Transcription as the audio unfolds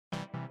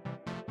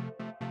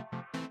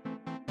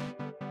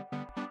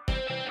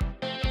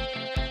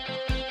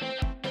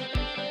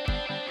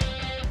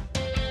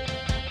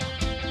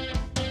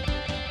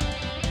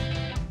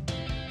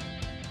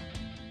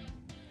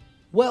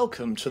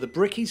Welcome to the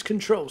Brickies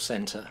Control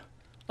Centre.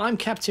 I'm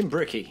Captain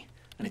Bricky,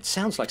 and it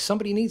sounds like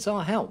somebody needs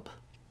our help.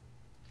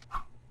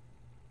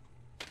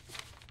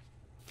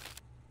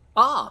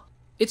 Ah,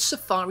 it's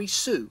Safari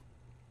Sue.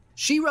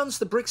 She runs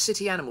the Brick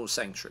City Animal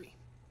Sanctuary.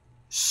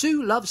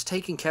 Sue loves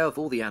taking care of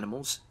all the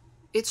animals.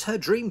 It's her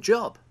dream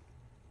job.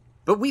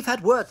 But we've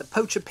had word that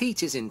Poacher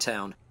Pete is in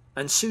town,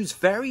 and Sue's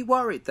very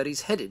worried that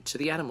he's headed to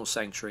the Animal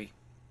Sanctuary.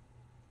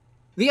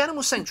 The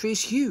Animal Sanctuary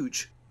is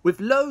huge, with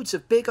loads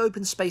of big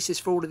open spaces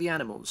for all of the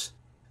animals,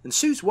 and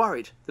Sue's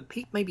worried that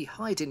Pete may be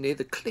hiding near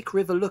the Click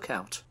River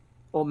lookout,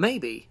 or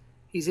maybe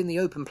he's in the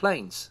open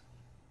plains.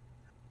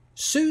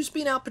 Sue's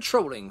been out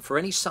patrolling for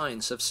any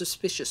signs of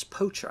suspicious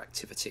poacher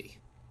activity,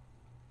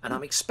 and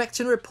I'm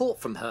expecting a report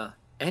from her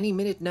any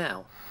minute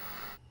now.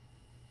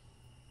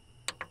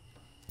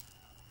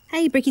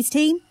 Hey Brickies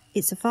team,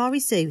 it's Safari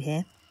Sue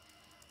here.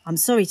 I'm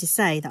sorry to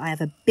say that I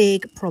have a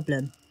big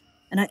problem,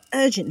 and I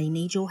urgently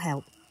need your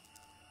help.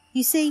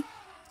 You see,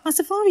 my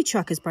safari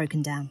truck has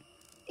broken down.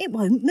 It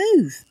won't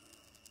move.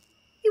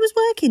 It was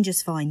working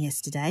just fine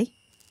yesterday.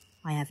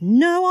 I have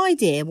no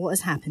idea what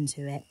has happened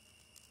to it.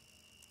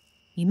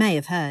 You may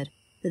have heard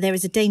that there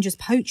is a dangerous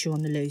poacher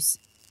on the loose,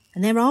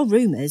 and there are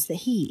rumours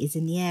that he is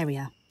in the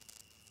area.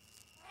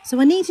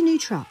 So I need a new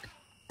truck,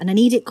 and I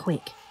need it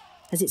quick,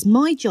 as it's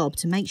my job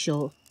to make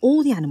sure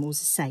all the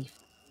animals are safe.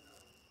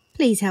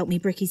 Please help me,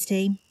 Brickies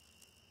team.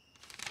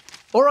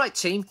 All right,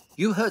 team,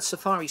 you heard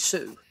Safari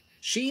Sue.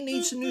 She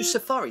needs a new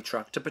safari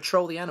truck to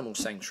patrol the animal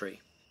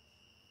sanctuary.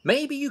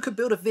 Maybe you could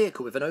build a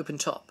vehicle with an open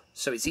top,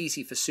 so it's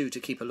easy for Sue to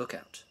keep a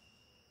lookout.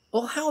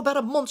 Or how about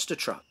a monster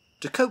truck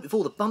to cope with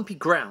all the bumpy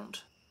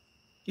ground?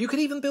 You could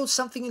even build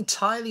something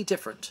entirely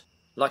different,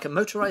 like a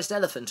motorised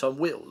elephant on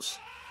wheels.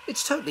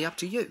 It's totally up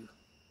to you.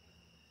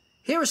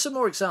 Here are some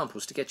more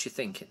examples to get you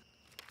thinking.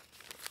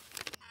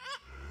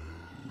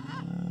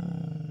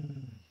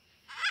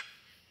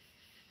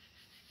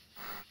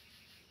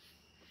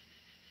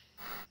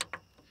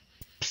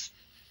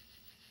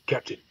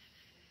 Captain,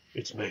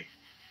 it's me,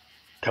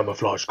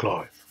 Camouflage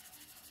Clive.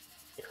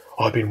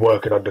 I've been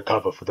working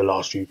undercover for the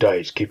last few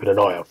days, keeping an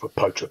eye out for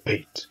Poacher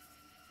Pete.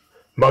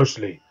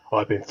 Mostly,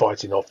 I've been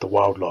fighting off the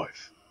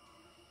wildlife.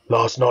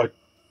 Last night,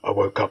 I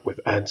woke up with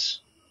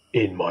ants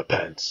in my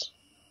pants.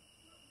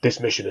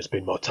 This mission has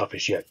been my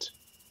toughest yet.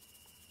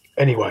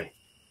 Anyway,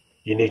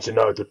 you need to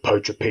know that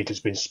Poacher Pete has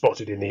been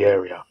spotted in the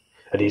area,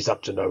 and he's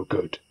up to no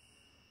good.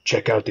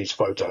 Check out these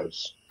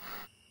photos.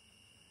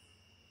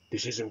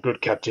 This isn't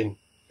good, Captain.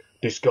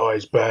 This guy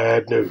is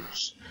bad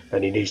news,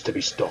 and he needs to be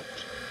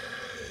stopped.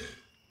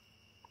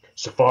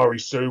 Safari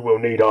Sue will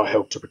need our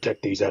help to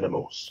protect these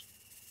animals.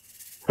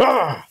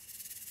 Ah!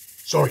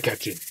 Sorry,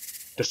 Captain.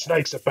 The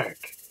snakes are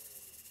back.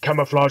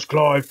 Camouflage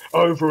Clive,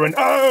 over and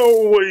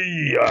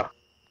owie!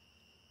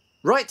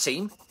 Right,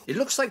 team. It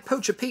looks like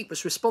Poacher Pete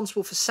was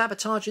responsible for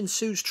sabotaging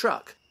Sue's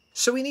truck,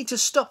 so we need to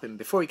stop him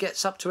before he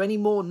gets up to any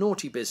more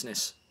naughty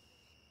business.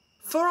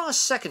 For our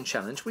second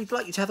challenge, we'd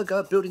like you to have a go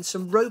at building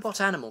some robot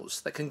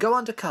animals that can go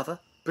undercover,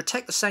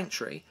 protect the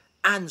sanctuary,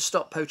 and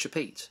stop Poacher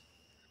Pete.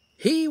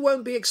 He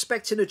won't be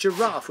expecting a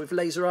giraffe with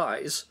laser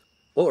eyes,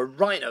 or a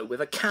rhino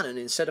with a cannon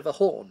instead of a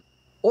horn,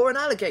 or an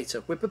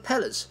alligator with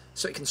propellers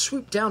so it can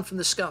swoop down from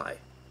the sky.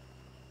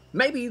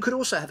 Maybe you could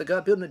also have a go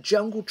at building a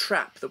jungle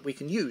trap that we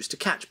can use to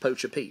catch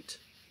Poacher Pete.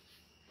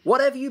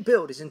 Whatever you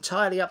build is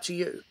entirely up to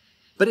you.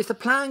 But if the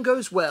plan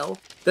goes well,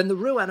 then the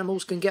real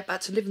animals can get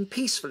back to living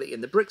peacefully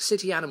in the Brick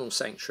City Animal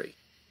Sanctuary.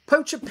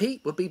 Poacher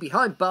Pete will be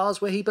behind bars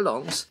where he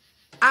belongs,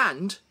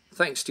 and,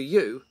 thanks to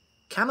you,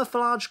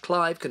 Camouflage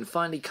Clive can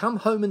finally come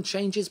home and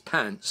change his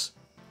pants.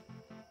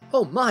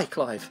 Oh my,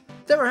 Clive,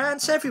 there are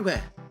ants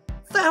everywhere!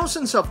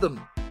 Thousands of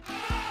them!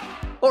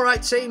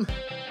 Alright team,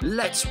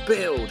 let's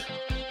build!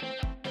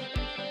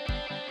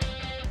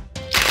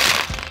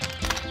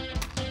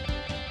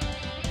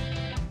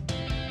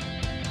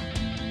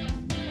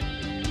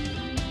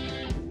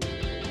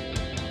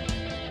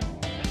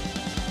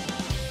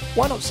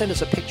 Why not send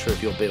us a picture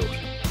of your build?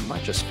 We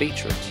might just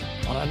feature it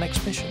on our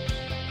next mission.